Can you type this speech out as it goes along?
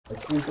A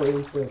simple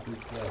interest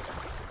is like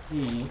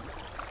P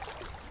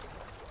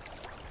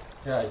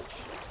charge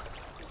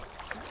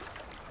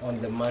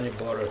on the money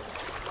borrowed.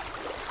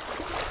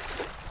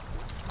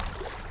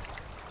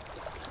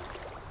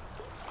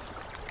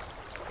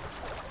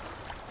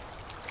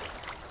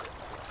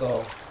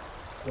 So,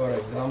 for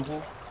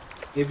example,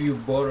 if you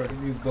borrowed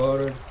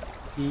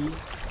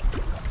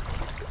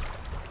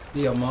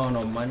the amount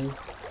of money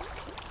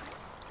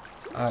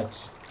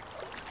at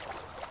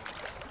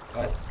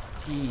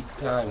T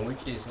time,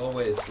 which is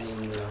always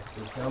in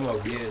terms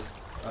of years,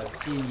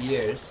 at T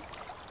years,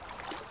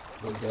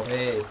 with the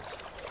rate,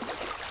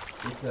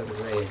 interest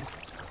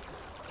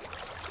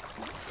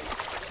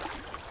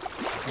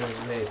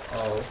rate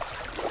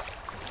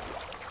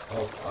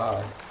of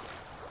R.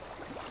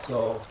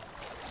 So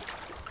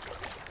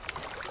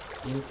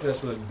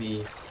interest will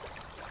be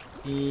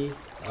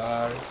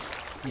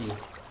PRT.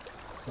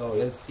 So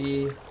let's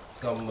see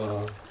some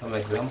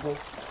example.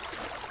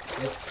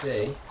 Let's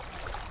say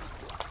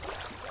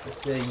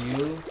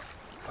you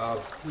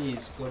have P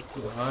is equal to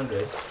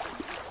 100,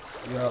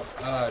 you have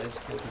R is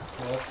equal to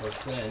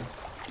 12%,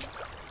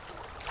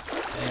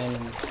 and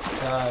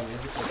time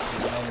is equal to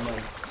 9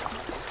 months.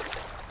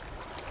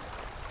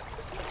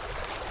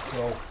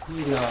 So P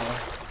now,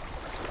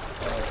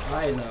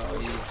 I now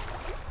is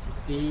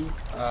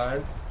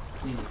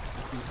PRT,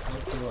 which is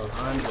equal to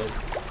 100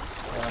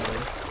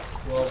 times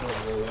 12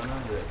 over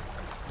 100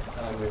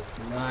 times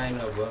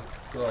 9 over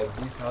 12.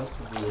 This has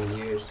to be in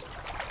years.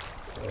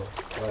 So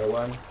by 1,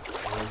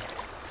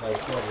 by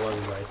 12, 1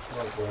 by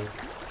 12, 1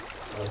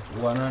 by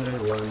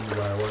 101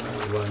 by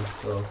 101.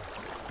 So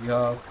you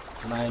have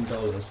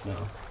 $9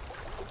 now.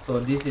 So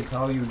this is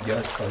how you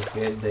just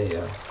calculate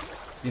the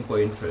simple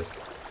interest.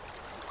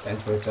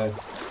 Thanks for your time.